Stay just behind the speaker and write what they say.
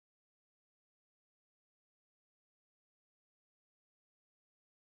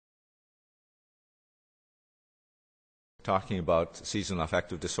Talking about seasonal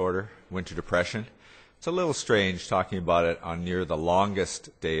affective disorder, winter depression. It's a little strange talking about it on near the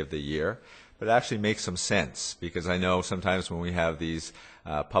longest day of the year, but it actually makes some sense because I know sometimes when we have these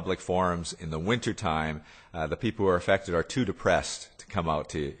public forums in the wintertime, the people who are affected are too depressed to come out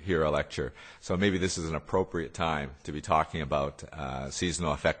to hear a lecture. So maybe this is an appropriate time to be talking about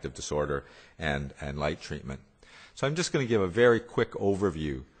seasonal affective disorder and light treatment. So I'm just going to give a very quick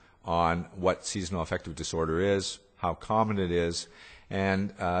overview on what seasonal affective disorder is, how common it is,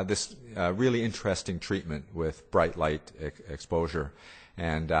 and this really interesting treatment with bright light exposure,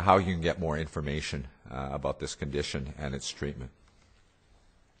 and how you can get more information about this condition and its treatment.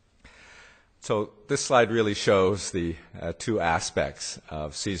 So this slide really shows the two aspects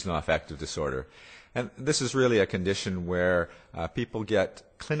of seasonal affective disorder. And this is really a condition where people get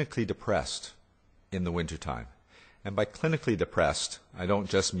clinically depressed in the wintertime. And by clinically depressed, I don't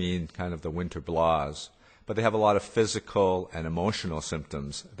just mean kind of the winter blahs, but they have a lot of physical and emotional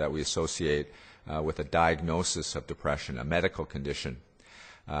symptoms that we associate with a diagnosis of depression, a medical condition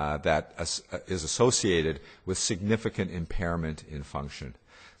that is associated with significant impairment in function.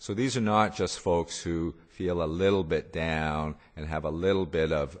 So these are not just folks who feel a little bit down and have a little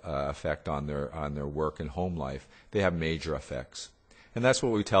bit of effect on their work and home life. They have major effects. And that's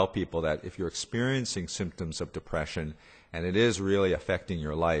what we tell people, that if you're experiencing symptoms of depression and it is really affecting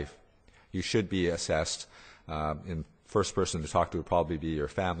your life, you should be assessed. And first person to talk to would probably be your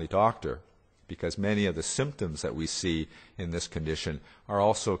family doctor, because many of the symptoms that we see in this condition are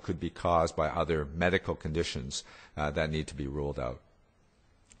also could be caused by other medical conditions that need to be ruled out.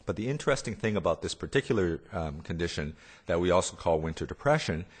 But the interesting thing about this particular condition that we also call winter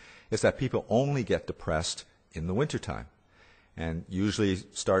depression is that people only get depressed in the wintertime, and usually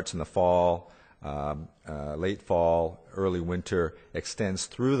starts in the fall, late fall, early winter, extends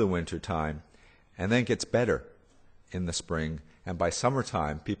through the winter time, and then gets better in the spring, and by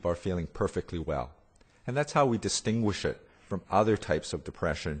summertime people are feeling perfectly well. And that's how we distinguish it from other types of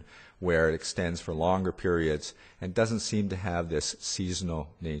depression where it extends for longer periods and doesn't seem to have this seasonal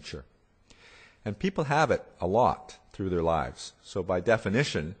nature. And people have it a lot through their lives. So by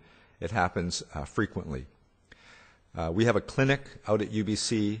definition, it happens frequently. We have a clinic out at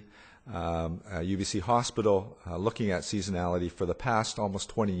UBC, UBC Hospital, looking at seasonality for the past almost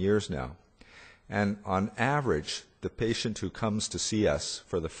 20 years now. And on average, the patient who comes to see us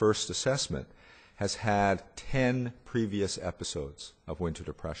for the first assessment has had 10 previous episodes of winter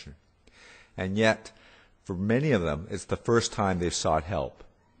depression. And yet, for many of them, it's the first time they've sought help.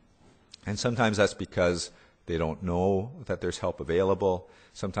 And sometimes that's because they don't know that there's help available.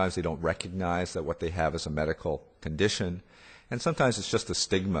 Sometimes they don't recognize that what they have is a medical condition. And sometimes it's just a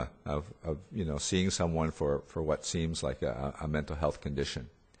stigma of seeing someone for what seems like a mental health condition.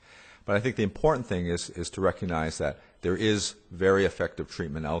 But I think the important thing is to recognize that there is very effective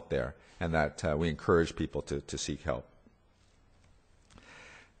treatment out there, and that we encourage people to seek help.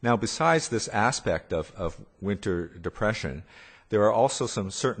 Now, besides this aspect of winter depression, there are also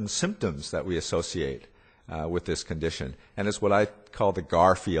some certain symptoms that we associate with this condition, and it's what I call the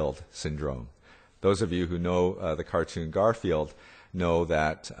Garfield syndrome. Those of you who know the cartoon Garfield know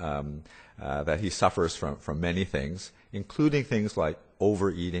that that he suffers from many things, including things like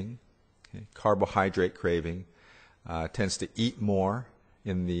overeating, carbohydrate craving, tends to eat more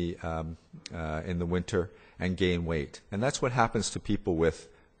in the winter and gain weight. And that's what happens to people with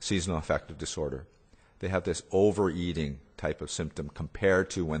seasonal affective disorder. They have this overeating type of symptom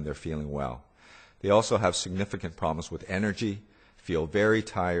compared to when they're feeling well. They also have significant problems with energy, feel very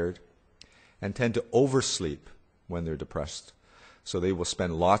tired, and tend to oversleep when they're depressed. So they will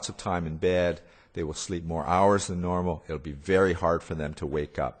spend lots of time in bed, they will sleep more hours than normal, it'll be very hard for them to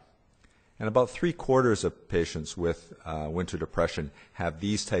wake up. And about 3/4 of patients with winter depression have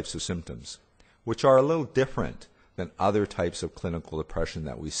these types of symptoms, which are a little different than other types of clinical depression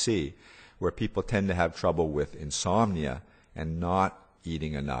that we see, where people tend to have trouble with insomnia and not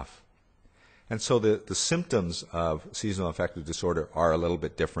eating enough. And so the symptoms of seasonal affective disorder are a little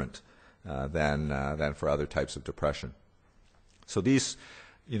bit different than for other types of depression. So these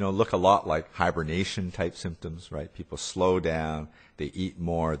look a lot like hibernation type symptoms, right? People slow down, they eat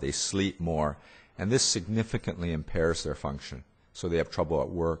more, they sleep more, and this significantly impairs their function. So they have trouble at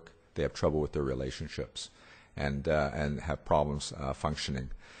work, they have trouble with their relationships, and have problems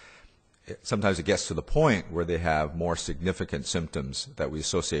functioning. Sometimes it gets to the point where they have more significant symptoms that we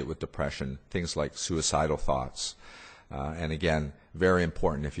associate with depression, things like suicidal thoughts. And again, very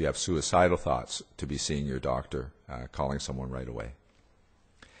important if you have suicidal thoughts to be seeing your doctor, calling someone right away.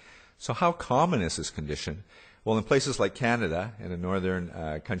 So how common is this condition? Well, in places like Canada, in a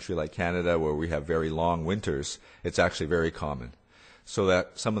northern country like Canada where we have very long winters, it's actually very common. So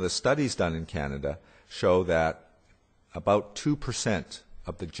that some of the studies done in Canada show that about 2%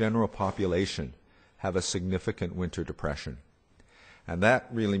 of the general population have a significant winter depression. And that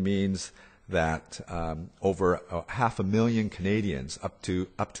really means that over 500,000 Canadians, up to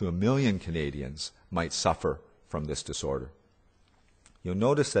 1 million Canadians, might suffer from this disorder. You'll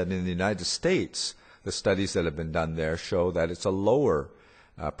notice that in the United States, the studies that have been done there show that it's a lower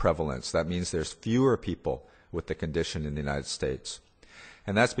prevalence. That means there's fewer people with the condition in the United States.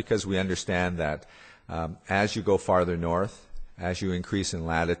 And that's because we understand that as you go farther north, as you increase in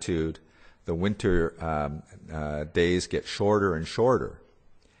latitude, the winter days get shorter and shorter.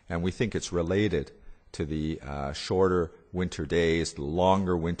 And we think it's related to the shorter winter days, the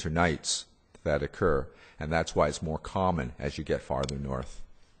longer winter nights that occur. And that's why it's more common as you get farther north.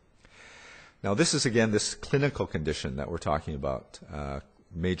 Now, this is, again, this clinical condition that we're talking about,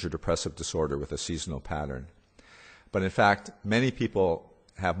 major depressive disorder with a seasonal pattern. But in fact, many people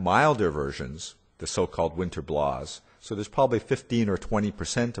have milder versions, the so-called winter blahs. So there's probably 15 or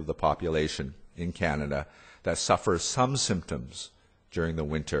 20% of the population in Canada that suffers some symptoms during the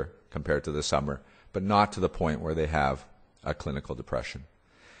winter compared to the summer, but not to the point where they have a clinical depression.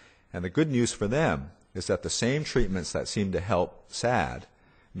 And the good news for them is that the same treatments that seem to help SAD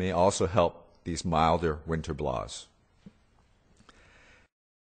may also help these milder winter blahs.